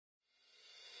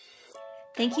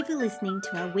Thank you for listening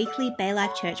to our weekly Bay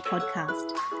Life Church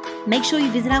podcast. Make sure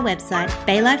you visit our website,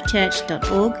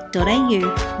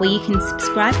 baylifechurch.org.au, where you can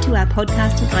subscribe to our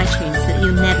podcast on iTunes so that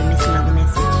you'll never miss another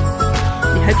message.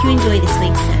 We hope you enjoy this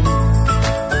week's sermon.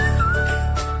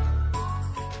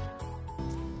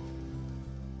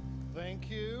 Thank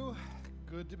you.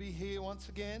 Good to be here once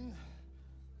again.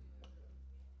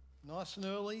 Nice and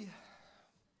early.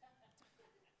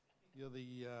 You're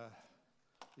the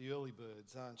early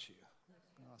birds, aren't you?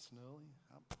 Nice and early.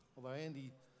 Although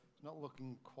Andy's not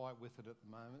looking quite with it at the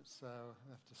moment, so I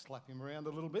have to slap him around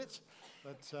a little bit.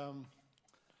 But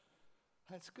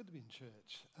hey, it's good to be in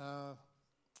church.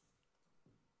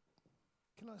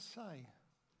 Can I say,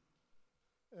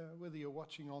 whether you're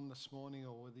watching on this morning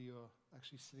or whether you're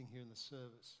actually sitting here in the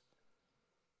service,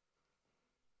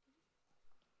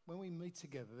 when we meet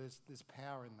together, there's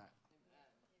power in that.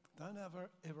 Don't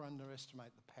ever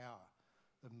underestimate the power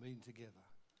of meeting together.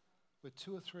 Where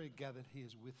two or three are gathered, he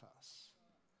is with us.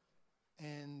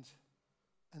 And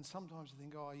sometimes you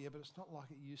think, oh yeah, but it's not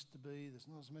like it used to be. There's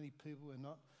not as many people. We're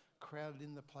not crowded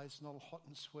in the place, not all hot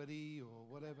and sweaty or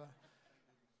whatever.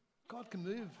 God can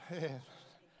move.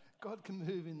 God can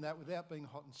move in that without being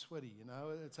hot and sweaty, you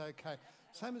know. It's okay.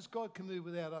 Same as God can move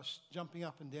without us jumping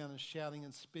up and down and shouting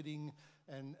and spitting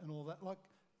and all that. Like,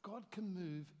 God can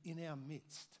move in our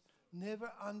midst.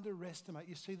 Never underestimate.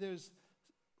 You see, there's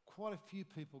quite a few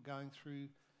people going through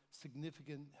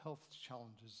significant health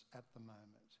challenges at the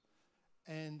moment.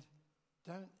 And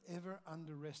don't ever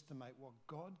underestimate what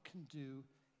God can do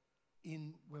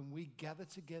when we gather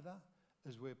together,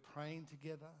 as we're praying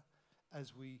together,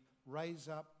 as we lift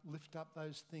up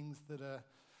those things that are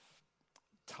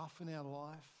tough in our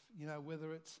life, you know,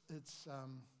 whether it's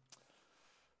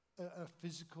a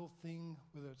physical thing,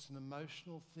 whether it's an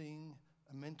emotional thing,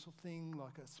 a mental thing,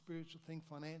 like a spiritual thing,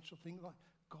 financial thing, like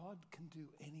God can do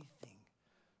anything.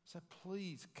 So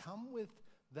please come with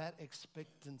that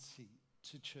expectancy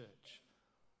to church.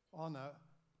 Oh no,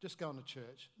 just going to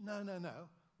church. No.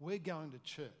 We're going to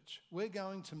church. We're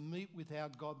going to meet with our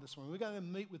God this morning. We're going to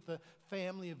meet with the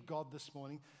family of God this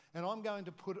morning. And I'm going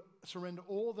to surrender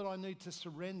all that I need to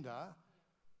surrender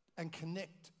and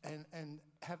connect and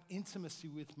have intimacy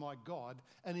with my God.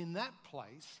 And in that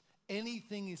place,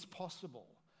 anything is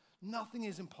possible. Nothing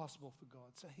is impossible for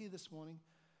God. So here this morning,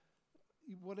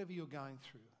 whatever you're going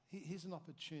through, here's an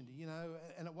opportunity, you know,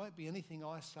 and it won't be anything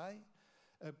I say.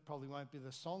 It probably won't be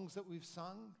the songs that we've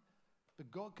sung, but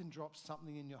God can drop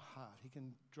something in your heart. He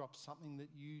can drop something that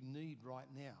you need right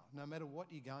now. No matter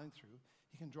what you're going through,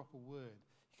 he can drop a word.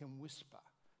 He can whisper,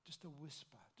 just a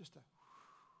whisper, he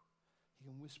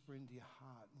can whisper into your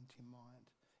heart, into your mind,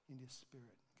 into your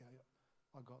spirit. Go,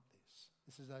 I got this.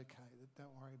 This is okay.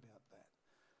 Don't worry about that.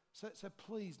 So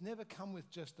please, never come with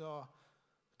just, got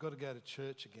to go to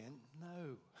church again.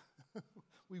 No.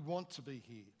 We want to be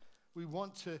here. We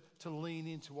want to lean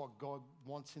into what God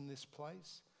wants in this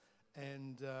place.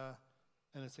 And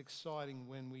it's exciting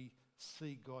when we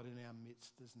see God in our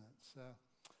midst, isn't it? So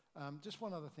just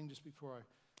one other thing just before I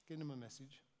get into my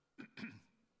message.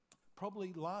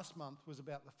 Probably last month was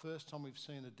about the first time we've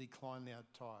seen a decline in our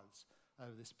tithes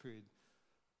over this period.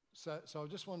 So I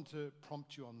just wanted to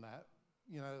prompt you on that.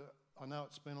 You know, I know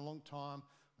it's been a long time.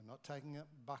 We're not taking up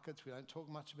buckets. We don't talk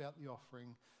much about the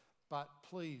offering. But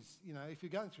please, you know, if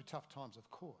you're going through tough times, of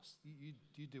course,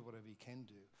 you do whatever you can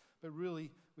do. But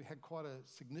really, we had quite a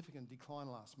significant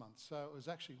decline last month. So it was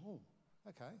actually,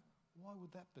 okay, why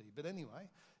would that be? But anyway,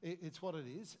 it's what it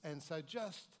is. And so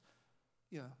just,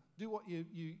 you know, do what you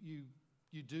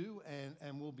do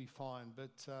and we'll be fine.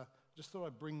 But just thought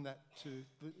I'd bring that to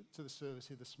the service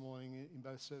here this morning in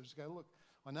both services. Go, look,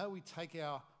 I know we take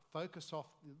our focus off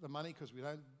the money because we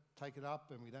don't take it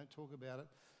up and we don't talk about it.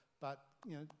 But,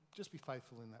 you know, just be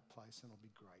faithful in that place and it'll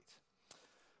be great.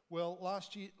 Well,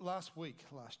 last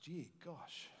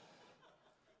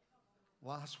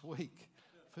week,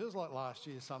 feels like last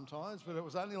year sometimes, but it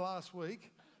was only last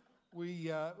week,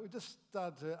 we just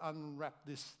started to unwrap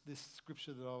this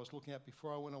scripture that I was looking at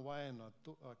before I went away, and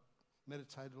I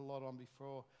meditated a lot on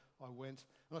before I went.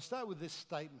 And I started with this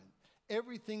statement: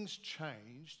 everything's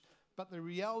changed, but the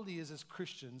reality is, as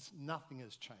Christians, nothing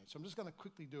has changed. So I'm just going to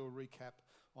quickly do a recap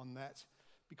on that,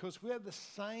 because we have the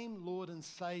same Lord and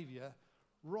Saviour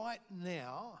right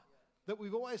now that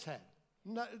we've always had.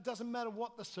 No, it doesn't matter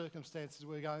what the circumstances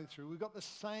we're going through. We've got the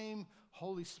same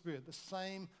Holy Spirit, the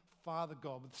same Father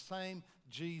God, with the same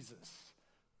Jesus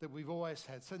that we've always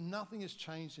had. So nothing has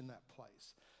changed in that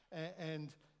place.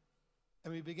 And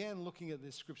we began looking at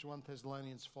this scripture, 1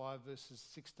 Thessalonians 5, verses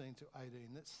 16 to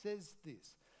 18, that says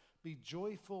this: be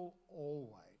joyful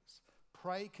always,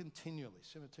 pray continually.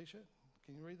 See my t-shirt?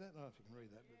 Can you read that? I don't know if you can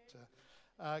read that.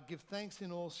 But give thanks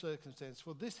in all circumstances,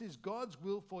 for this is God's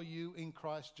will for you in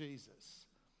Christ Jesus.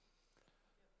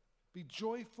 Be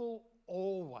joyful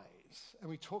always. And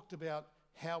we talked about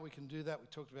how we can do that. We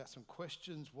talked about some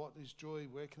questions. What is joy?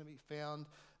 Where can it be found?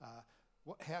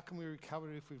 How can we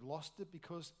recover it if we've lost it?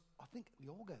 Because I think we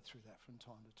all go through that from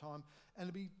time to time. And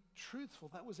to be truthful,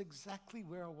 that was exactly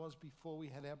where I was before we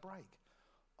had our break.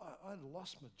 I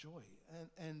lost my joy.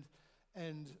 And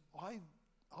I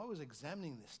was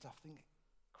examining this stuff thinking,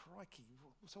 crikey,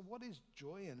 so what is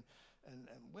joy and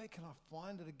where can I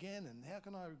find it again, and how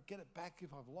can I get it back if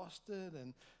I've lost it,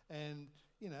 and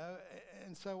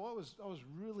so I was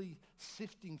really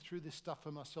sifting through this stuff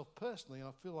for myself personally, and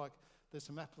I feel like there's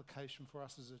some application for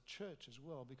us as a church as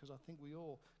well, because I think we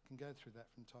all can go through that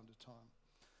from time to time.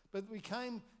 But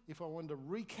if I wanted to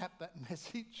recap that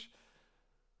message,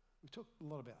 we talked a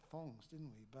lot about thongs,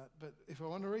 didn't we? But if I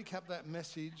want to recap that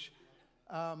message,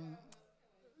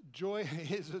 joy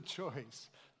is a choice.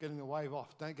 Getting the wave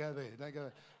off. Don't go there. Don't go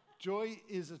there. Joy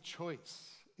is a choice.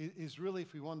 It is really,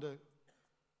 if we want to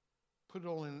put it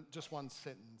all in just one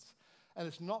sentence. And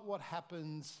it's not what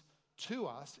happens to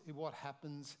us, it's what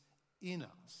happens in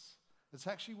us. It's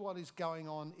actually what is going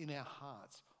on in our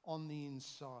hearts, on the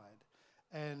inside.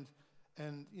 And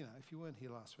if you weren't here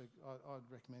last week, I'd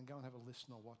recommend go and have a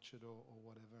listen or watch it or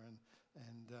whatever.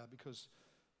 And because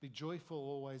be joyful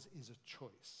always is a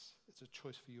choice. It's a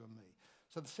choice for you and me.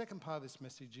 So the second part of this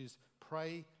message is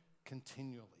pray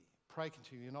continually. Pray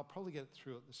continually. And I'll probably get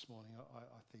through it this morning,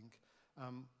 I think.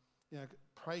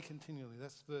 Pray continually.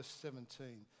 That's verse 17.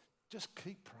 Just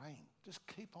keep praying. Just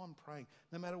keep on praying,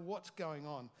 no matter what's going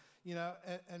on.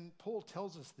 And Paul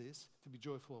tells us this, to be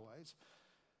joyful always.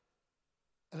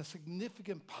 And a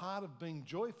significant part of being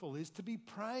joyful is to be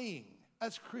praying.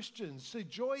 As Christians, see,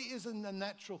 joy isn't a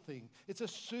natural thing. It's a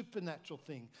supernatural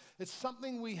thing. It's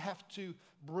something we have to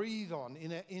breathe on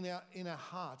in our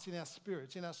hearts, in our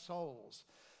spirits, in our souls.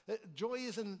 Joy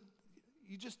isn't,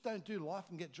 you just don't do life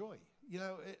and get joy.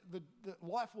 The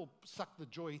life will suck the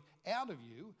joy out of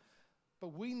you,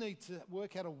 but we need to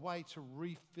work out a way to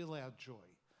refill our joy,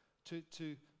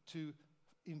 to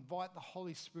invite the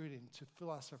Holy Spirit in to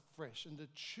fill us afresh and to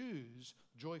choose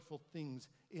joyful things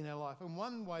in our life. And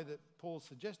one way that Paul's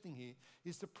suggesting here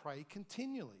is to pray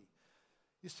continually.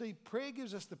 You see, prayer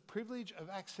gives us the privilege of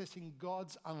accessing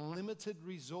God's unlimited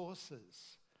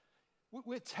resources.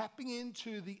 We're tapping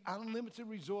into the unlimited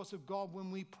resource of God when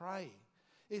we pray.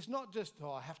 It's not just,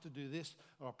 I have to do this,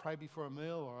 or I pray before a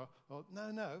meal, or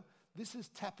no. This is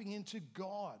tapping into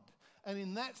God. And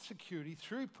in that security,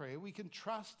 through prayer, we can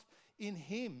trust in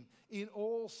Him in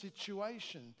all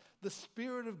situations. The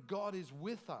Spirit of God is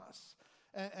with us.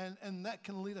 And that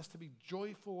can lead us to be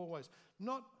joyful always.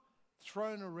 Not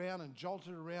thrown around and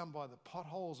jolted around by the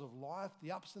potholes of life,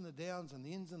 the ups and the downs and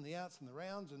the ins and the outs and the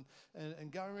rounds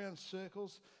and going around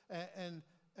circles and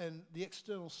the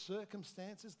external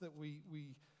circumstances that we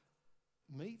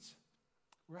meet.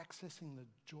 We're accessing the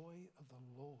joy of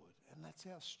the Lord, and that's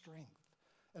our strength.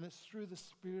 And it's through the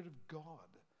Spirit of God.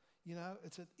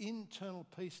 It's an internal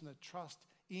peace and a trust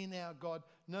in our God,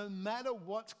 no matter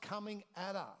what's coming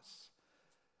at us.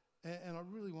 And I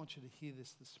really want you to hear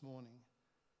this morning.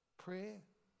 Prayer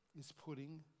is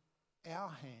putting our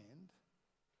hand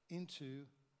into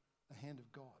the hand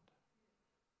of God.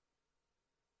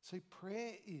 See,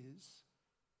 prayer is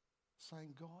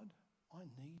saying, God, I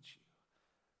need you.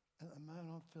 And at the moment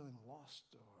I'm feeling lost,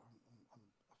 or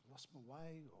I've lost my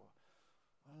way, or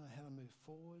I don't know how to move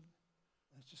forward.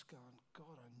 And it's just going,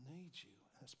 God, I need you.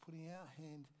 And it's putting our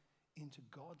hand into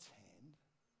God's hand.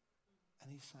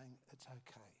 And He's saying, it's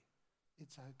okay.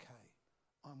 It's okay.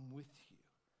 I'm with you.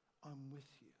 I'm with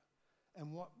you.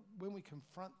 And when we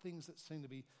confront things that seem to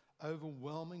be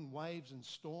overwhelming, waves and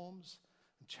storms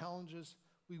and challenges,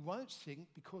 we won't sink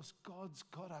because God's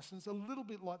got us. And it's a little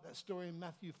bit like that story in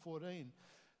Matthew 14.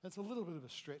 It's a little bit of a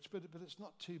stretch, but it's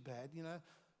not too bad.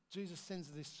 Jesus sends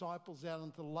the disciples out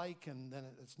into the lake, and then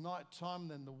it's night time,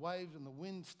 then the waves and the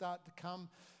wind start to come,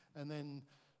 and then,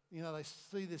 they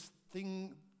see this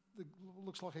thing that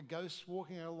looks like a ghost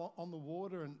walking on the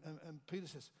water, and Peter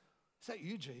says, is that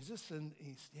you, Jesus? And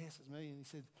he said, yes, it's me. And he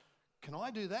said, can I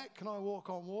do that? Can I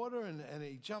walk on water? And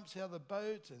he jumps out of the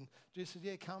boat, and Jesus said,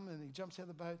 yeah, come, and he jumps out of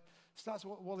the boat.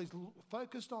 While he's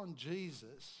focused on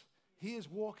Jesus, he is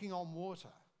walking on water.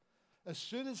 As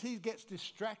soon as he gets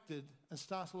distracted and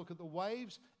starts to look at the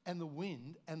waves and the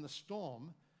wind and the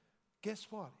storm, guess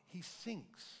what? He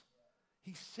sinks.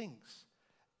 He sinks.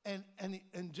 And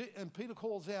Peter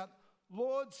calls out,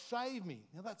 Lord, save me.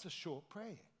 Now that's a short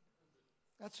prayer.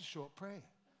 That's a short prayer.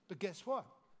 But guess what?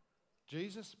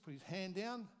 Jesus put his hand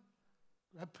down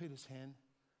grabbed Peter's hand,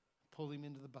 pulled him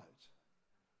into the boat,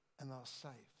 and they were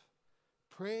safe.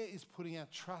 Prayer is putting our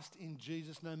trust in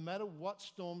Jesus no matter what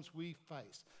storms we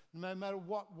face, no matter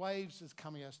what waves is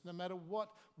coming at us, no matter what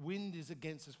wind is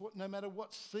against us, no matter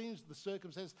what seems the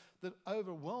circumstance that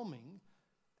overwhelming,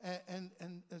 and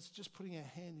it's just putting our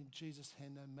hand in Jesus'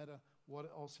 hand no matter what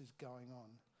else is going on.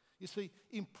 You see,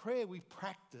 in prayer we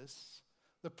practice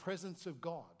the presence of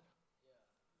God.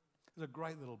 There's a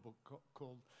great little book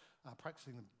called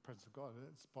Practicing the Presence of God.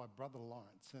 It's by Brother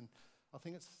Lawrence, and I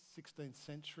think it's 16th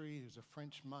century. He was a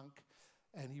French monk,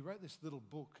 and he wrote this little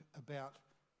book about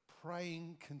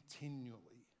praying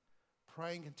continually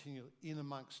in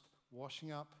amongst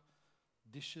washing up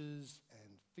dishes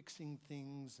and fixing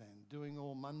things and doing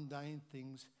all mundane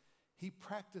things. He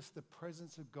practiced the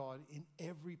presence of God in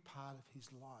every part of his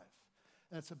life.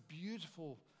 And it's a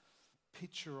beautiful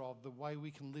picture of the way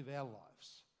we can live our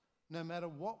lives. No matter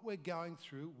what we're going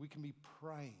through, we can be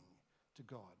praying to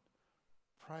God.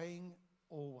 Praying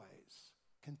always,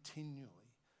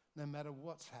 continually, no matter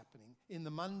what's happening. In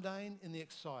the mundane, in the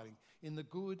exciting, in the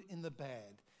good, in the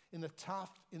bad, in the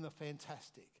tough, in the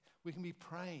fantastic. We can be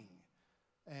praying.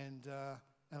 And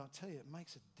I'll tell you, it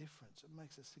makes a difference. It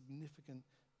makes a significant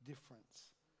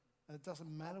difference. And it doesn't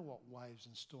matter what waves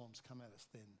and storms come at us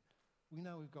then. We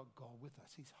know we've got God with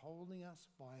us. He's holding us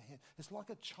by a hand. It's like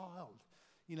a child,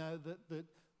 you know,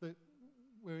 that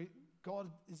where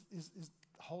God is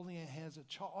holding our hands as a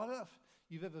child. I don't know if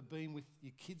you've ever been with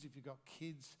your kids, if you've got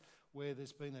kids, where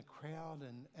there's been a crowd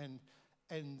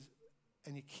and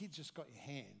your kid's just got your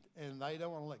hand and they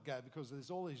don't want to let go because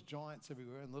there's all these giants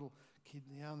everywhere and little kid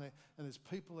down there and there's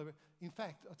people everywhere. In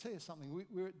fact, I'll tell you something. We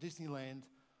were at Disneyland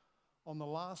on the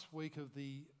last week of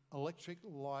the Electric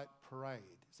Light Parade.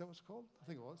 Is that what it's called? I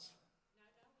think it was. No,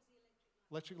 that was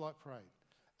the Electric Light Parade.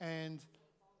 And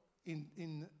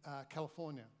in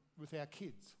California with our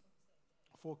kids,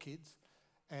 4 kids,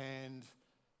 and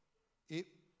they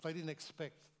didn't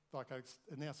expect, like I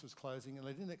announced it was closing, and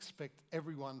they didn't expect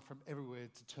everyone from everywhere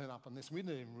to turn up on this. We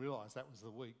didn't even realise that was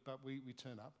the week, but we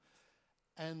turned up.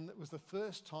 And it was the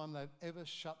first time they'd ever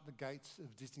shut the gates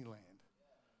of Disneyland.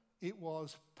 It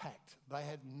was packed. They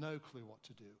had no clue what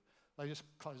to do. They just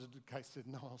closed the gates, said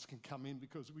no one else can come in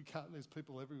because we can't, there's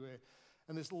people everywhere.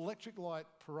 And this electric light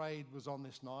parade was on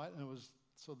this night, and it was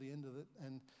sort of the end of it,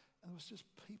 and there was just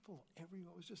people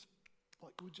everywhere. It was just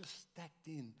like we were just stacked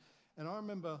in. And I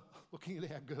remember looking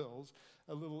at our girls,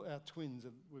 our twins,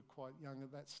 and we're quite young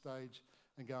at that stage,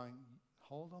 and going,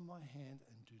 hold on my hand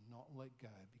and do not let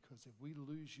go, because if we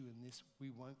lose you in this, we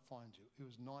won't find you. It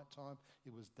was nighttime,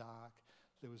 it was dark,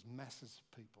 there was masses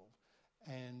of people.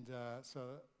 And so,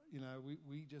 you know,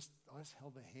 I just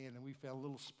held their hand, and we found a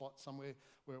little spot somewhere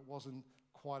where it wasn't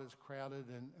quite as crowded,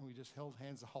 and we just held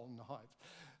hands the whole night.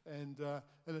 And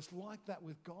it's like that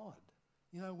with God.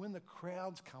 You know, when the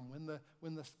crowds come,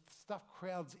 when the stuff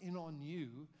crowds in on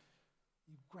you,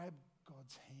 you grab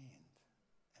God's hand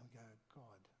and go, God,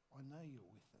 I know you're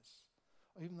with us.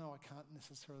 Even though I can't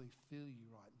necessarily feel you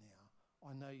right now,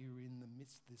 I know you're in the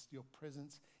midst of this. Your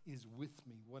presence is with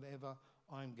me, whatever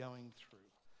I'm going through.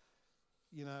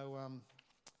 You know, I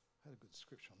had a good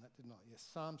scripture on that, didn't I? Yes,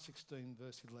 Psalm 16,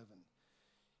 verse 11.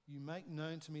 You make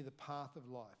known to me the path of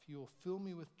life. You will fill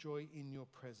me with joy in your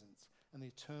presence and the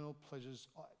eternal pleasures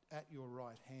at your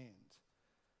right hand.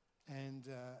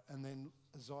 And then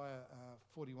Isaiah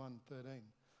 41:13.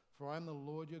 For I am the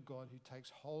Lord your God who takes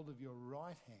hold of your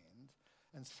right hand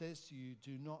and says to you,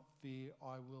 do not fear,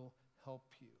 I will help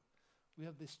you. We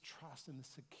have this trust and the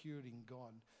security in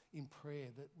God in prayer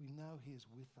that we know he is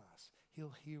with us.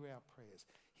 He'll hear our prayers.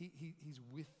 He's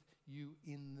with you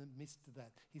in the midst of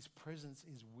that. His presence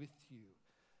is with you.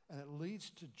 And it leads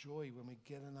to joy when we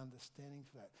get an understanding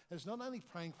for that. And it's not only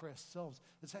praying for ourselves,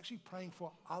 it's actually praying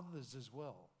for others as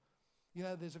well. You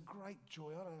know, there's a great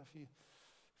joy. I don't know if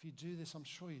you do this, I'm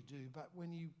sure you do, but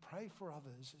when you pray for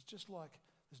others, it's just like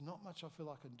there's not much I feel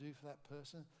I can do for that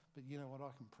person, but you know what,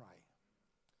 I can pray.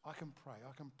 I can pray.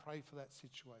 I can pray for that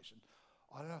situation.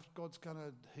 I don't know if God's going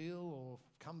to heal or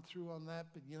come through on that,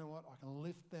 but you know what, I can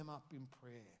lift them up in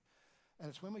prayer. And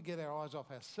it's when we get our eyes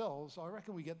off ourselves, I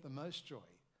reckon we get the most joy.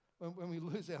 When we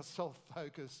lose our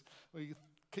self-focus, we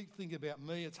keep thinking about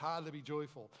me, it's hard to be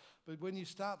joyful. But when you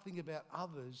start thinking about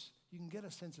others, you can get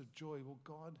a sense of joy. Well,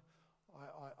 God,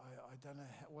 I don't know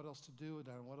what else to do. I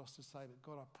don't know what else to say. But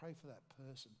God, I pray for that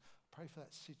person. I pray for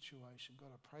that situation.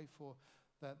 God, I pray for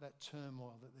that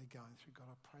turmoil that they're going through. God,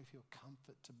 I pray for your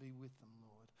comfort to be with them,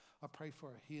 Lord. I pray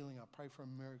for a healing. I pray for a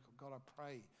miracle. God, I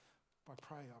pray. I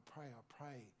pray.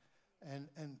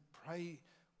 And pray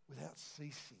without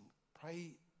ceasing.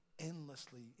 Pray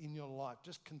endlessly in your life.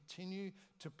 Just continue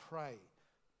to pray.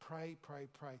 pray, pray,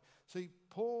 pray. See,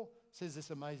 Paul says this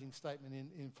amazing statement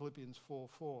in Philippians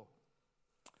 4:4.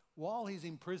 While he's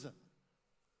in prison,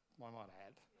 I might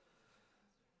add,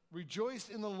 rejoice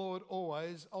in the Lord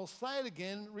always. I'll say it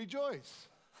again, rejoice.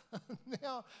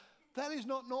 Now, that is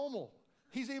not normal.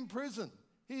 He's in prison.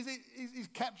 He's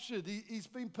captured. He's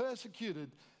been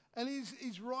persecuted. And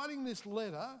he's writing this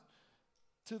letter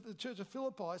to the church of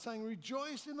Philippi saying,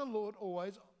 rejoice in the Lord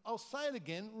always. I'll say it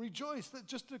again, rejoice. That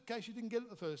just in case you didn't get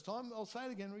it the first time, I'll say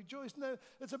it again, rejoice. No,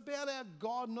 it's about our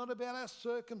God, not about our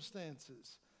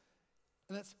circumstances.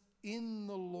 And it's in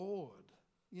the Lord.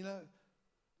 You know,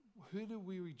 who do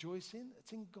we rejoice in?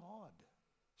 It's in God.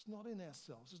 It's not in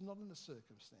ourselves. It's not in the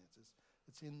circumstances.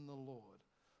 It's in the Lord.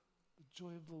 The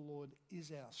joy of the Lord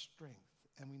is our strength,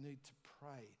 and we need to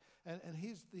pray. And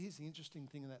here's the interesting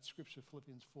thing in that scripture,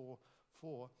 Philippians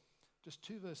 4:4. Just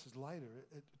 2 verses later,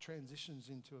 it transitions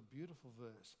into a beautiful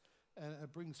verse, and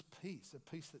it brings peace, a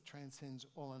peace that transcends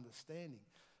all understanding.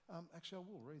 Actually,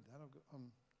 I will read that.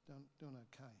 I'm doing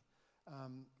okay.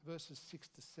 Verses 6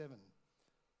 to 7.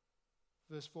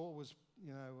 Verse 4 was,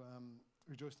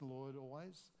 rejoice in the Lord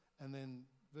always. And then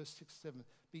verse 6 to 7,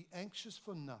 be anxious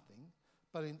for nothing,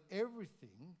 but in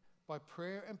everything, by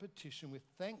prayer and petition with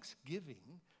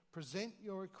thanksgiving, present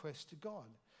your requests to God.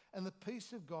 And the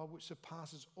peace of God, which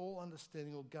surpasses all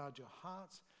understanding, will guard your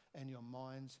hearts and your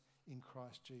minds in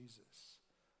Christ Jesus.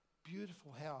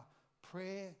 Beautiful how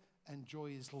prayer and joy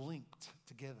is linked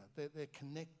together. They're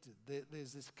connected.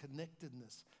 There's this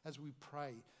connectedness as we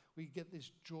pray. We get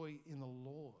this joy in the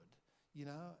Lord,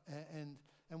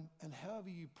 and however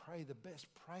you pray, the best,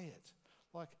 pray it.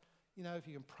 Like, if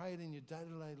you can pray it in your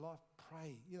day-to-day life,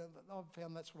 pray. I've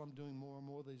found that's what I'm doing more and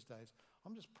more these days.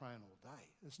 I'm just praying all day.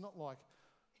 It's not like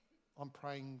I'm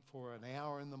praying for an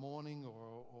hour in the morning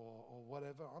or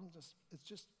whatever. It's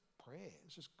just prayer.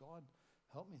 It's just, God,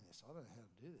 help me in this. I don't know how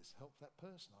to do this. Help that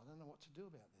person. I don't know what to do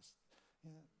about this.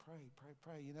 Pray.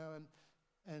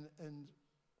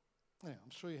 And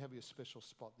I'm sure you have your special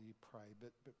spot that you pray,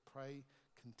 but pray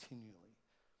continually.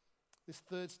 This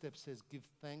third step says, give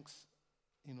thanks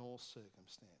in all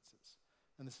circumstances.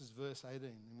 And this is verse 18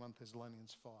 in 1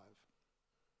 Thessalonians 5.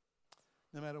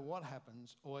 No matter what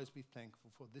happens, always be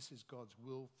thankful, for this is God's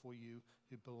will for you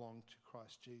who belong to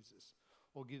Christ Jesus.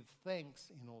 Or give thanks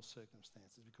in all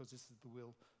circumstances, because this is the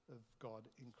will of God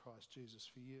in Christ Jesus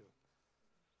for you.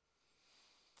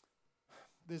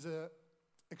 There's an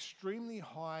extremely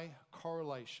high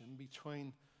correlation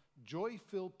between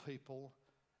joy-filled people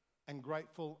and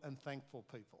grateful and thankful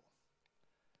people.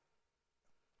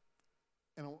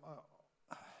 And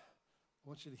I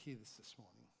want you to hear this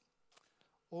morning.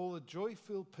 All the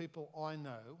joy-filled people I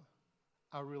know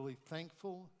are really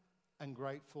thankful and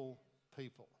grateful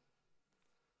people.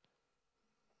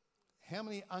 How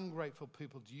many ungrateful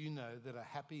people do you know that are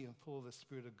happy and full of the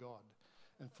Spirit of God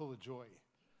and full of joy?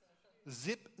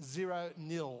 Zip, zero,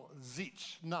 nil,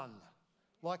 zitch, none.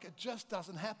 Like, it just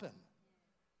doesn't happen.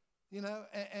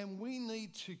 And we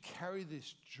need to carry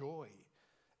this joy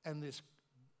and this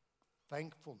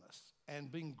thankfulness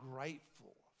and being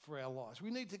grateful for our lives.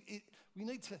 It needs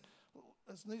to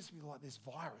be like this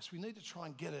virus. We need to try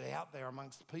and get it out there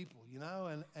amongst the people,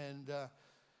 and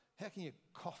how can you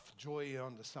cough joy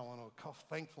onto someone or cough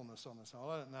thankfulness onto someone?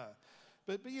 I don't know.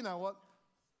 But you know what?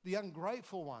 The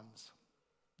ungrateful ones,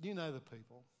 the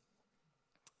people.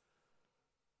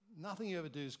 Nothing you ever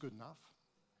do is good enough.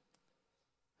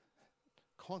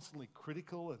 Constantly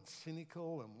critical and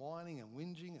cynical and whining and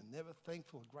whinging and never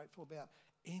thankful and grateful about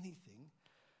anything.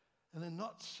 And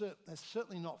they're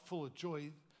certainly not full of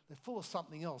joy. They're full of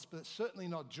something else, but it's certainly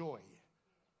not joy,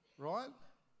 right?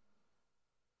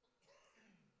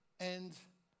 And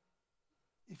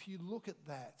if you look at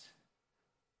that,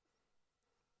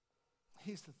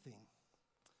 here's the thing.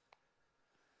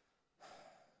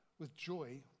 With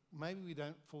joy, maybe we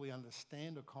don't fully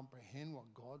understand or comprehend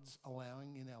what God's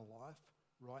allowing in our life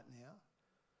right now,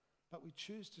 but we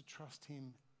choose to trust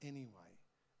Him anyway,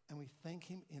 and we thank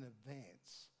Him in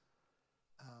advance.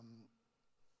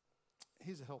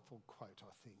 Here's a helpful quote,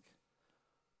 I think.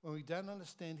 When we don't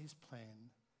understand His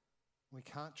plan, we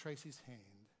can't trace His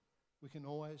hand, we can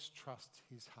always trust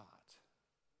His heart.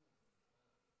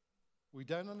 We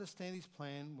don't understand His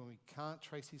plan, when we can't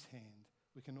trace His hand,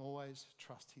 we can always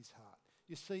trust His heart.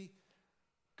 You see,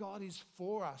 God is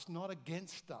for us, not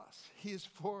against us. He is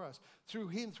for us. Through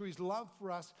Him, through His love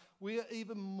for us, we are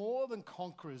even more than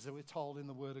conquerors, that we're told in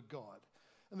the Word of God.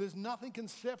 And there's nothing can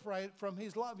separate from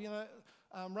His love.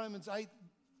 Romans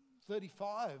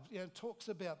 8:35, talks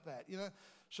about that.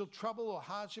 Shall trouble or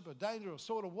hardship or danger or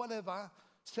sword or whatever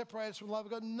separate us from the love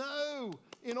of God? No!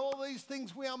 In all these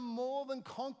things we are more than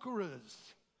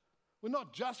conquerors. We're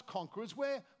not just conquerors,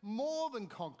 we're more than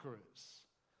conquerors.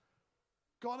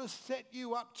 God has set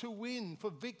you up to win,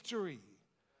 for victory,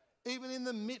 even in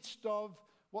the midst of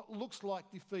what looks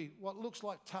like defeat, what looks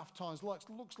like tough times,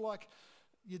 looks like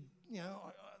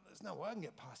there's no way I can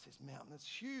get past this mountain. It's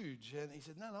huge. And he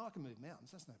said, no, I can move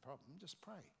mountains. That's no problem. Just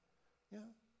pray.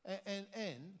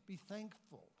 And be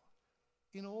thankful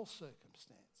in all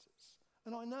circumstances.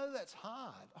 And I know that's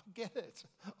hard. I get it.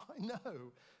 I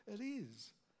know it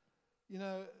is.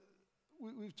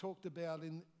 We've talked about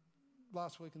in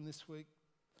last week and this week,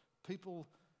 people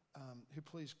who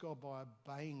please God by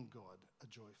obeying God are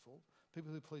joyful.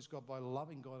 People who please God by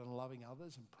loving God and loving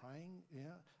others and praying,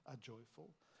 are joyful.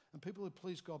 And people who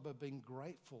please God by being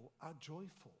grateful are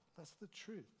joyful. That's the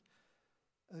truth.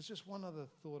 And there's just one other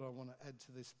thought I want to add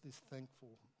to this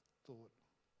thankful thought.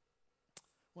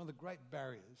 One of the great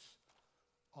barriers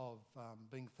of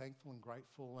being thankful and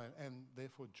grateful and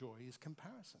therefore joy is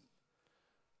comparison.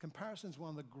 Comparison is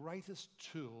one of the greatest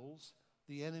tools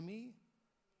the enemy,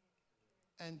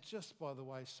 and just by the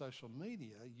way social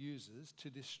media uses to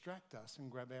distract us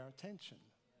and grab our attention.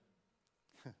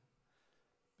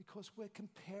 Because we're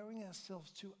comparing ourselves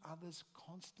to others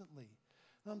constantly.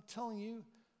 And I'm telling you,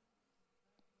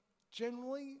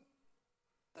 generally,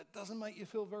 that doesn't make you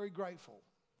feel very grateful.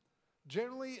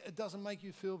 Generally, it doesn't make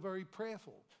you feel very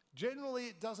prayerful. Generally,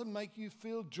 it doesn't make you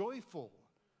feel joyful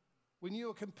when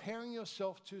you are comparing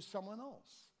yourself to someone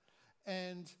else.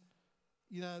 And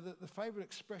the favourite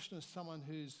expression of someone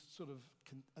who's sort of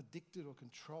addicted or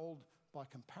controlled by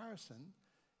comparison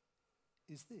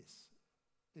is this: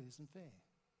 it isn't fair.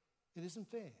 It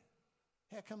isn't fair.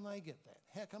 How come they get that?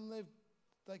 How come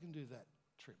they can do that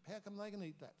trip? How come they can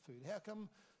eat that food? How come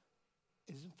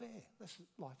it isn't fair?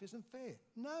 Life isn't fair.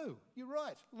 No, you're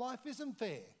right. Life isn't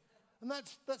fair. And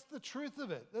that's the truth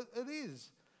of it. It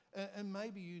is. And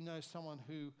maybe you know someone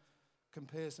who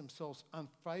compares themselves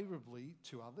unfavourably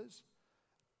to others.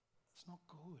 It's not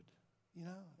good.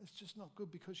 It's just not good,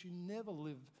 because you never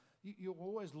live. You're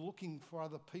always looking for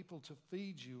other people to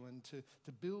feed you and to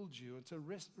build you. It's a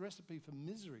recipe for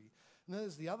misery. And then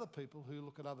there's the other people who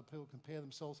look at other people, compare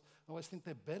themselves, and always think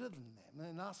they're better than them.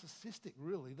 They're narcissistic,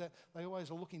 really. They always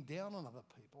are looking down on other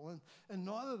people. And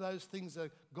neither of those things are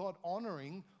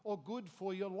God-honouring or good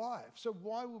for your life. So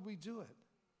why would we do it?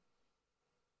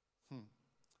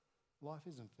 Life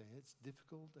isn't fair. It's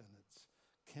difficult and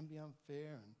it can be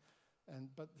unfair.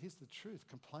 But here's the truth: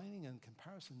 complaining and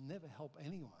comparison never help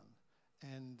anyone.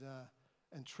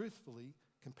 And truthfully,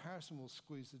 comparison will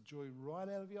squeeze the joy right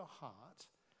out of your heart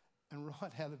and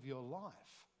right out of your life.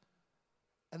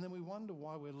 And then we wonder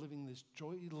why we're living this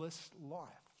joyless life,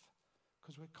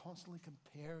 because we're constantly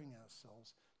comparing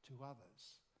ourselves to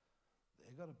others.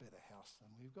 They've got a better house than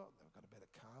we've got. They've got a better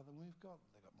car than we've got.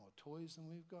 They've got more toys than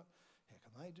we've got. How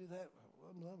can they do that?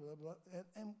 Blah, blah, blah.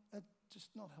 And it's just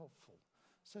not helpful.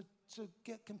 So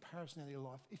get comparison out of your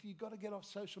life. If you've got to get off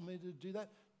social media to do that,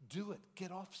 do it.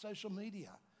 Get off social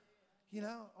media.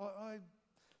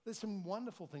 There's some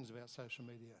wonderful things about social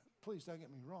media. Please don't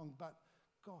get me wrong, but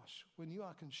gosh, when you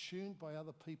are consumed by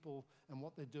other people and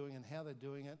what they're doing and how they're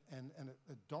doing it, and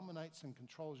it dominates and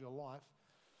controls your life,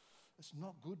 it's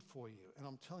not good for you. And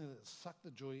I'm telling you, it'll suck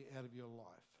the joy out of your life.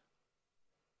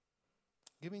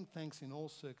 Giving thanks in all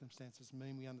circumstances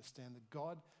mean we understand that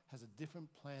God has a different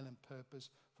plan and purpose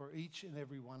for each and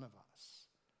every one of us.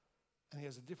 And he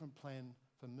has a different plan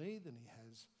for me than he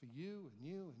has for you and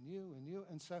you and you and you.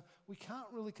 And so we can't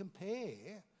really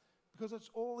compare, because it's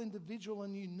all individual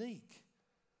and unique.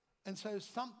 And so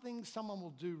someone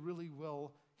will do really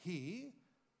well here,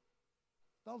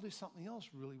 they'll do something else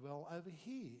really well over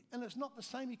here. And it's not the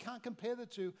same. You can't compare the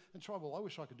two and try, well, I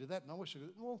wish I could do that, and I wish I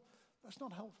could. Well, that's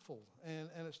not helpful, and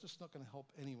it's just not going to help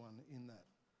anyone in that.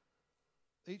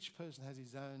 Each person has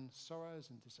his own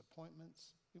sorrows and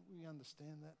disappointments. We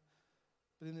understand that.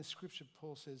 But in the scripture,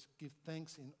 Paul says, give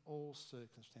thanks in all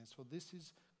circumstances, for this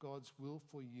is God's will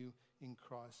for you in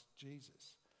Christ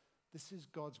Jesus. This is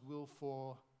God's will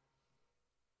for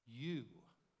you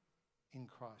in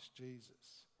Christ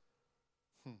Jesus.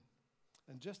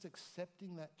 And just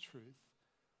accepting that truth,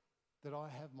 that I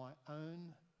have my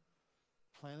own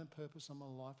plan and purpose on my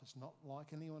life. It's not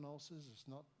like anyone else's. It's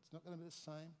not going to be the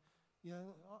same.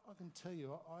 I can tell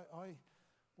you,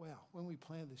 when we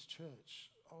planted this church,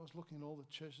 I was looking at all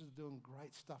the churches doing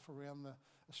great stuff around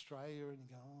Australia, and you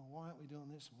go, oh, why aren't we doing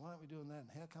this? And why aren't we doing that? And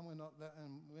how come we're not that?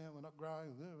 And we're not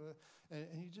growing?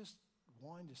 And you just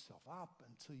wind yourself up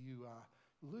until you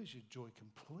lose your joy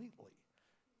completely,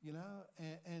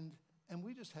 And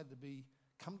we just had to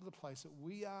come to the place that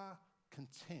we are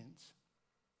content.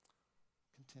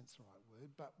 Content's the right word,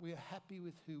 but we're happy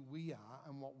with who we are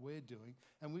and what we're doing,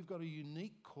 and we've got a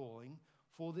unique calling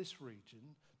for this region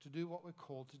to do what we're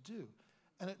called to do.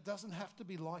 And it doesn't have to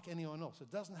be like anyone else.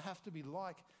 It doesn't have to be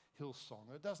like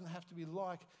Hillsong. It doesn't have to be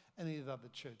like any of the other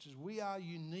churches. We are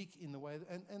unique in the way,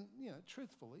 and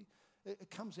truthfully, it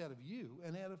comes out of you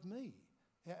and out of me,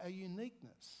 our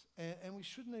uniqueness. And we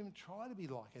shouldn't even try to be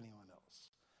like anyone else.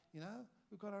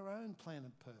 We've got our own plan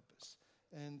and purpose.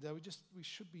 And we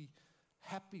should be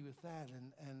happy with that.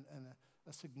 And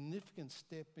a significant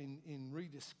step in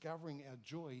rediscovering our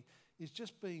joy is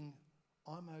just being,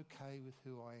 I'm okay with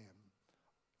who I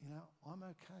am. I'm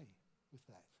okay with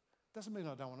that. Doesn't mean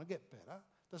I don't want to get better.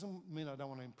 Doesn't mean I don't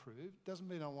want to improve. Doesn't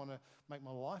mean I want to make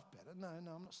my life better. No,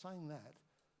 I'm not saying that.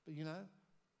 But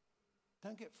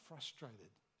don't get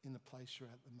frustrated in the place you're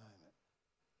at the moment.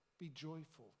 Be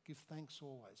joyful. Give thanks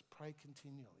always. Pray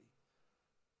continually.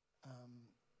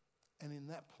 And in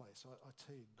that place, I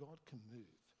tell you, God can move.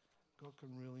 God can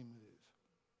really move.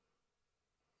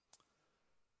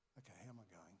 Okay, how am I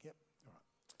going? Yep, all right.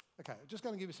 Okay, I'm just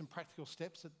going to give you some practical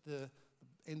steps at the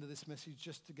end of this message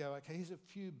just to go, okay, here's a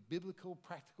few biblical,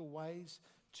 practical ways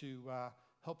to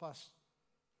help us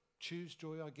choose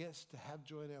joy, I guess, to have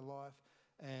joy in our life.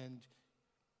 And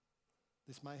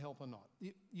this may help or not.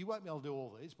 You won't be able to do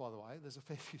all these, by the way. There's a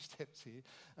fair few steps here,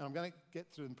 and I'm going to get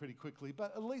through them pretty quickly.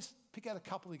 But at least pick out a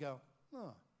couple and go,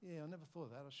 oh, yeah, I never thought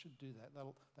of that. I should do that.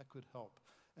 That could help.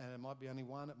 And it might be only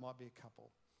one. It might be a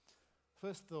couple.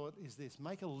 First thought is this.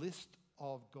 Make a list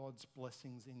of God's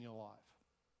blessings in your life.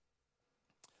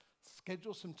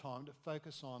 Schedule some time to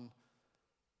focus on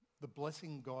the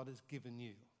blessing God has given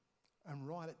you and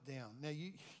write it down. Now,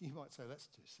 you might say, that's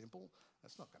too simple.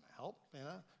 That's not going to help.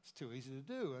 It's too easy to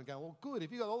do. And go, well, good.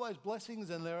 If you've got all those blessings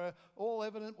and they're all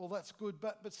evident, well, that's good.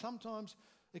 But sometimes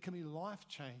it can be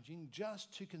life-changing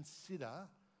just to consider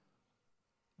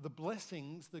the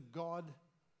blessings that God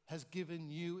has given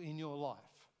you in your life.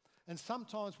 And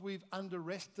sometimes we've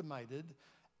underestimated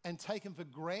and taken for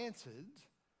granted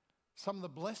some of the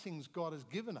blessings God has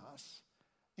given us.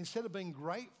 Instead of being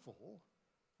grateful,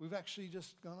 we've actually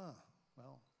just gone,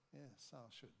 well, yeah, so I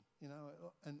should,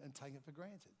 and take it for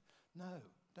granted. No,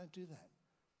 don't do that.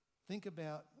 Think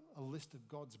about a list of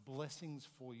God's blessings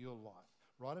for your life.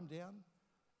 Write them down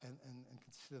and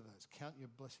consider those. Count your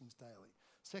blessings daily.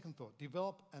 Second thought,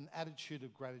 develop an attitude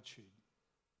of gratitude.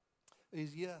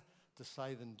 Easier to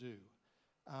say than do.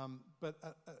 But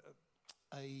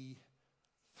a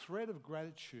thread of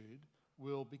gratitude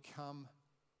will become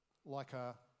like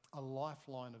a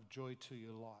lifeline of joy to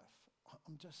your life.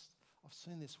 I've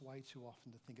seen this way too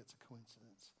often to think it's a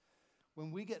coincidence.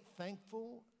 When we get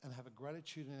thankful and have a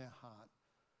gratitude in our heart,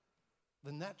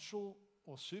 the natural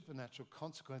or supernatural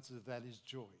consequences of that is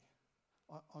joy.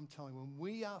 I'm telling you, when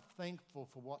we are thankful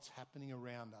for what's happening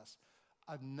around us,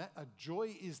 a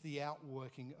joy is the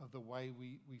outworking of the way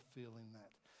we feel in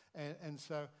that. And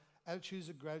so attitudes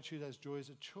of gratitude as joy is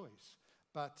a choice.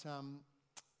 But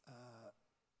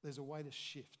there's a way to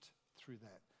shift through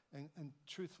that. And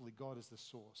truthfully, God is the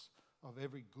source of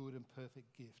every good and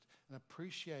perfect gift. And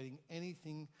appreciating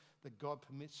anything that God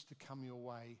permits to come your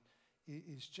way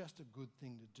is just a good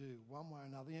thing to do, one way or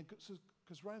another.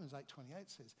 Because Romans 8:28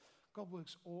 says, God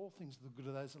works all things for the good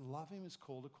of those that love him, is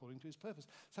called according to his purpose.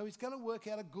 So he's going to work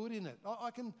out a good in it.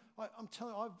 I'm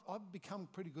telling you, I've become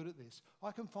pretty good at this.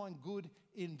 I can find good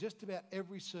in just about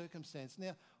every circumstance.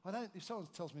 Now, if someone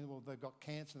tells me, well, they've got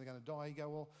cancer and they're going to die, you go,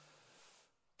 well,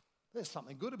 there's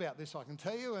something good about this, I can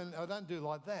tell you, and I don't do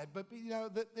like that. But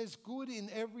there's good in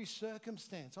every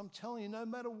circumstance. I'm telling you, no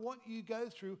matter what you go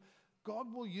through,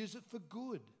 God will use it for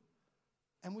good.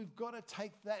 And we've got to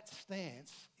take that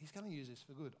stance. He's going to use this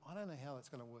for good. I don't know how that's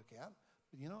going to work out,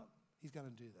 but you know what? He's going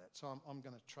to do that. So I'm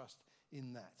going to trust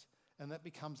in that. And that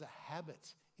becomes a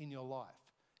habit in your life.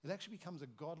 It actually becomes a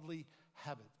godly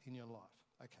habit in your life.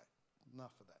 Okay,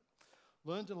 enough of that.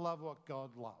 Learn to love what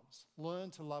God loves.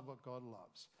 Learn to love what God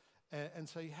loves. And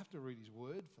so you have to read his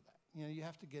word for that. You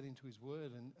have to get into his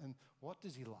word and what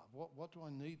does he love? What do I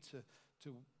need to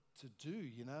do,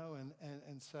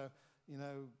 And so,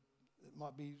 it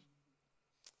might be,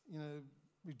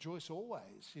 rejoice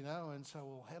always, and so,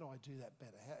 well, how do I do that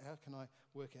better? How can I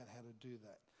work out how to do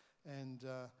that? And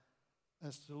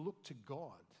it's to look to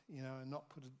God, and not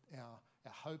put our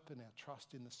hope and our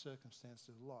trust in the circumstances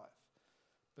of life.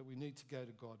 But we need to go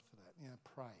to God for that.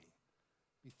 Pray,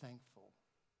 be thankful,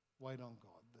 wait on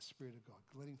God, the Spirit of God.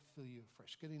 Let him fill you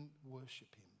afresh. Get in,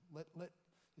 worship him. Let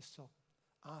yourself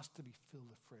ask to be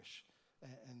filled afresh.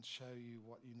 And show you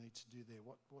what you need to do there.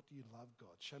 What do you love,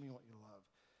 God? Show me what you love.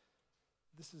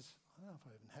 This is, I don't know if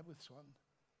I even had this one.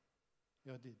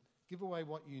 Yeah, I did. Give away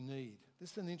what you need.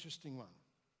 This is an interesting one.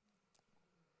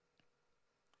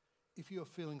 If you're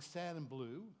feeling sad and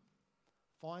blue,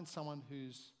 find someone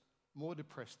who's more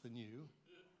depressed than you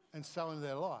and sow into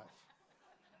their life.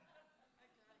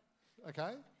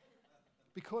 Okay?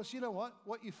 Because you know what?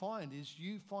 What you find is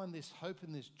you find this hope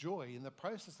and this joy in the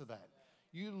process of that.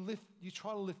 You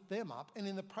try to lift them up, and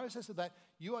in the process of that,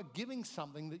 you are giving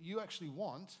something that you actually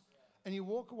want, and you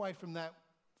walk away from that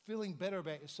feeling better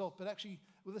about yourself, but actually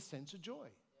with a sense of joy.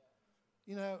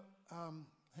 You know,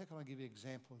 how can I give you an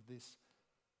example of this?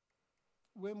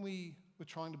 When we were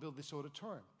trying to build this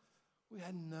auditorium, we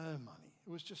had no money.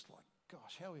 It was just like,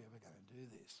 gosh, how are we ever going to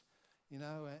do this? You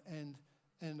know,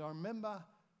 and I remember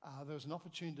there was an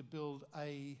opportunity to build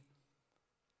a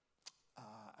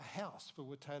house for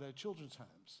Waitoto Children's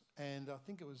Homes, and I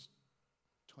think it was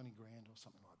 20 grand or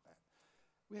something like that.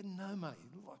 We had no money.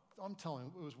 Like, I'm telling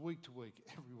you, it was week to week,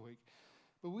 every week.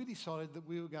 But we decided that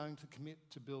we were going to commit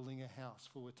to building a house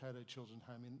for Waitoto Children's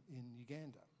Home in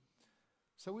Uganda.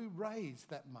 So we raised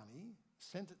that money,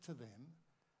 sent it to them,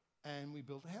 and we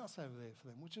built a house over there for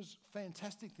them, which was a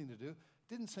fantastic thing to do.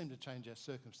 Didn't seem to change our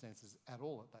circumstances at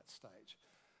all at that stage.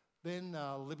 Then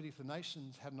Liberty for the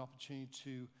Nations had an opportunity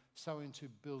to sow into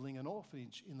building an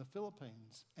orphanage in the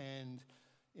Philippines. And,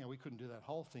 you know, we couldn't do that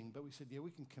whole thing, but we said, yeah, we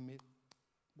can commit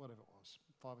whatever it was,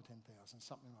 5,000 or 10,000,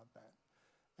 something like that.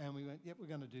 And we went, yep, we're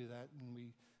going to do that. And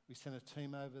we sent a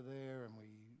team over there, and we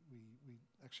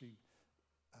actually,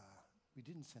 we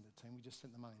didn't send a team, we just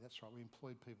sent the money. That's right, we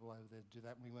employed people over there to do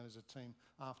that, and we went as a team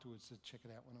afterwards to check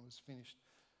it out when it was finished.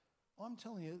 I'm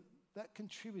telling you, that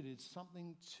contributed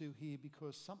something to here,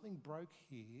 because something broke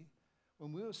here.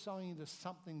 When we were sowing into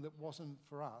something that wasn't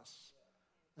for us,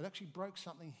 it actually broke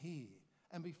something here.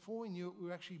 And before we knew it, we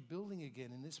were actually building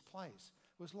again in this place.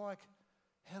 It was like,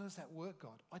 how does that work,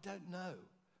 God? I don't know.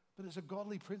 But it's a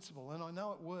godly principle, and I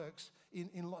know it works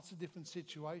in lots of different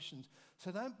situations.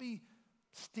 So don't be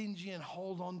stingy and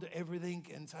hold on to everything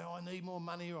and say, oh, I need more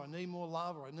money, or I need more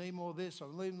love, or I need more this, or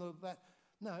I need more that.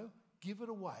 No, give it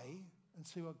away and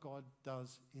see what God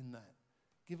does in that.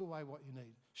 Give away what you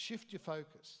need. Shift your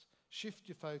focus. Shift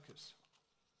your focus.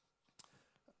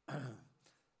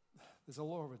 There's a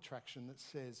law of attraction that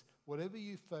says whatever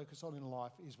you focus on in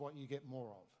life is what you get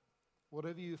more of.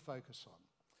 Whatever you focus on.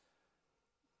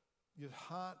 Your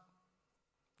heart,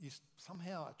 you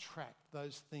somehow attract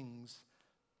those things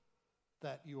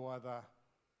that you either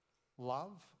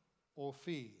love or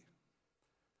fear.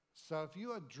 So if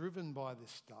you are driven by this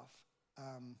stuff,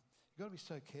 you've got to be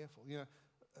so careful. You know,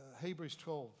 Hebrews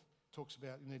 12 talks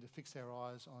about you need to fix our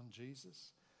eyes on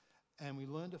Jesus, and we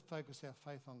learn to focus our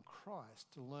faith on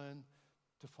Christ to learn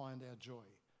to find our joy.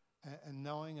 And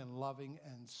knowing and loving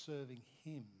and serving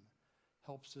Him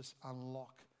helps us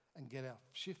unlock and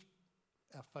shift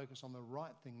our focus on the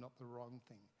right thing, not the wrong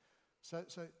thing. So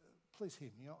please hear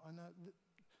me. I know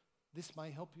this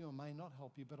may help you or may not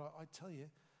help you, but I tell you,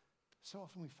 so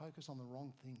often we focus on the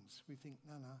wrong things. We think,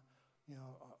 no, you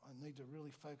know, I need to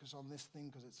really focus on this thing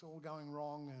because it's all going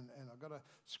wrong, and I've got to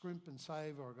scrimp and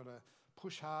save, or I've got to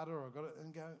push harder, or I've got to,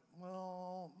 and go,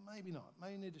 well, maybe not.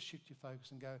 Maybe you need to shift your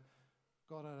focus and go,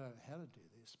 God, I don't know how to do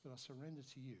this, but I surrender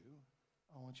to you.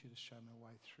 I want you to show me a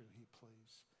way through here,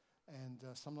 please. And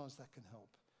sometimes that can help.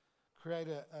 Create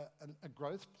a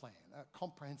growth plan, a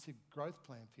comprehensive growth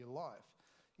plan for your life.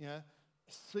 You know,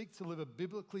 seek to live a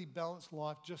biblically balanced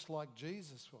life just like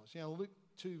Jesus was. You know, Luke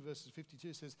 2 verses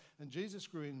 52 says, and Jesus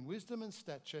grew in wisdom and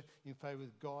stature in favour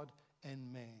with God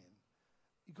and man.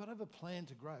 You've got to have a plan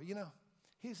to grow. You know,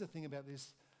 here's the thing about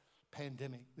this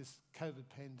pandemic, this COVID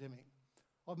pandemic.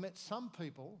 I've met some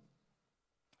people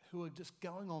who are just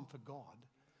going on for God.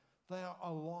 They are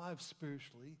alive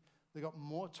spiritually. They've got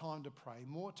more time to pray,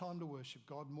 more time to worship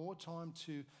God, more time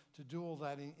to do all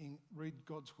that, read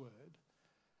God's word.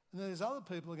 And then there's other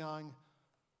people going,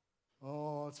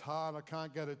 oh, it's hard, I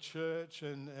can't go to church,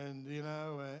 and you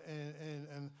know,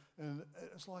 and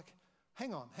it's like,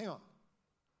 hang on.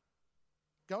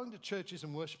 Going to church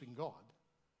isn't worshiping God.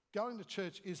 Going to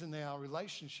church isn't our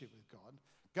relationship with God.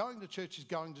 Going to church is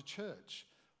going to church.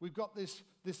 We've got this,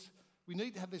 we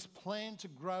need to have this plan to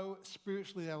grow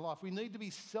spiritually in our life. We need to be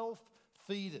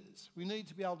self-feeders. We need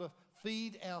to be able to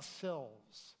feed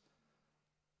ourselves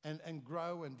and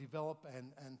grow and develop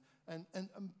and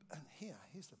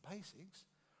here's the basics.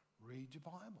 Read your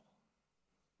Bible.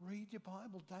 Read your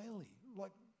Bible daily.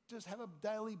 Like, just have a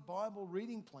daily Bible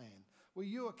reading plan where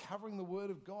you are covering the Word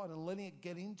of God and letting it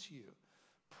get into you.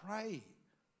 Pray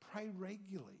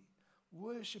regularly.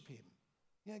 Worship Him.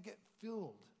 You know, get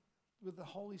filled with the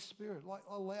Holy Spirit. Like,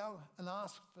 allow and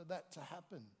ask for that to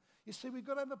happen. You see, we've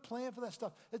got to have a plan for that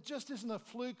stuff. It just isn't a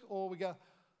fluke, or we go,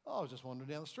 I was just wandering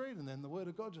down the street, and then the Word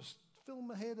of God just filled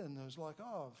my head, and it was like,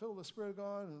 oh, feel the Spirit of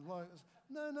God, and like,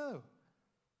 no.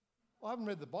 I haven't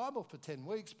read the Bible for 10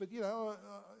 weeks, but no,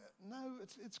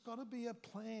 it's got to be a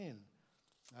plan.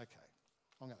 Okay,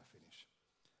 I'm going to finish.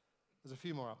 There's a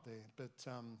few more up there, but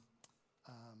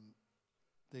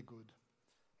they're good.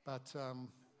 But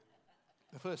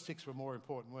the first 6 were more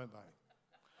important, weren't they?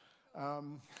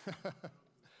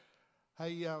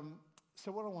 Hey,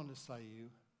 so what I wanted to say to you,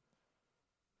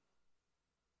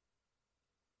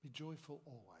 be joyful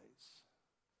always.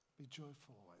 Be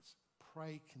joyful always.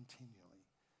 Pray continually.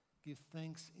 Give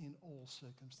thanks in all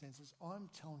circumstances. I'm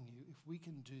telling you, if we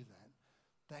can do that,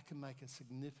 that can make a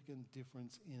significant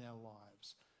difference in our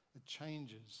lives. It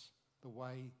changes the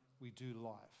way we do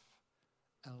life,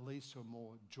 and it leads to a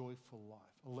more joyful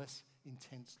life, a less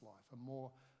intense life, a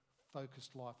more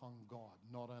focused life on God,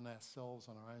 not on ourselves,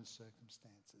 on our own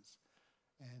circumstances.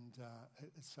 And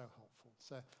it's so helpful.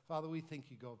 So, Father, we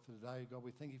thank you, God, for today. God,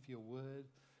 we thank you for your word.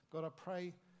 God, I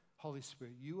pray, Holy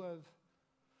Spirit, you have,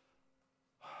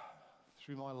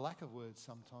 through my lack of words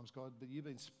sometimes, God, but you've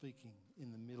been speaking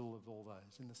in the middle of all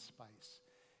those, in the space,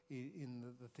 in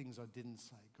the things I didn't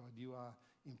say. God, you are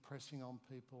impressing on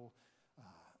people,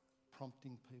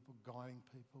 prompting people, guiding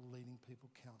people, leading people,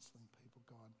 counseling people,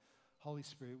 God. Holy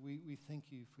Spirit, we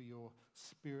thank you for your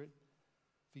Spirit,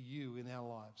 for you in our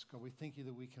lives. God, we thank you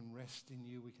that we can rest in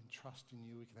you, we can trust in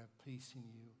you, we can have peace in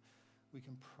you, we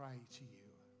can pray to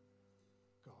you.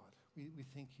 God, we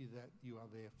thank you that you are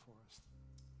there for us,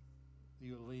 that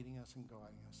you are leading us and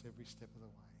guiding us every step of the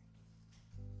way.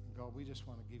 And God, we just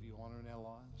want to give you honour in our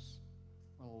lives.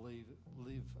 We want to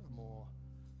live a more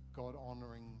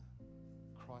God-honouring,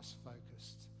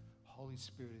 Christ-focused, Holy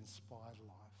Spirit-inspired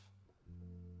life.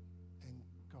 And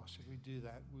gosh, if we do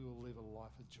that, we will live a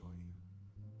life of joy.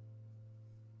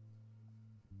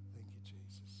 Thank you,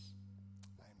 Jesus.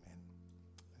 Amen.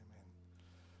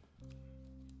 Amen.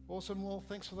 Awesome. Well,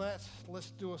 thanks for that.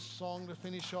 Let's do a song to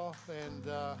finish off, and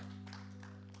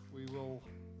we will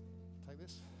take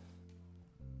this.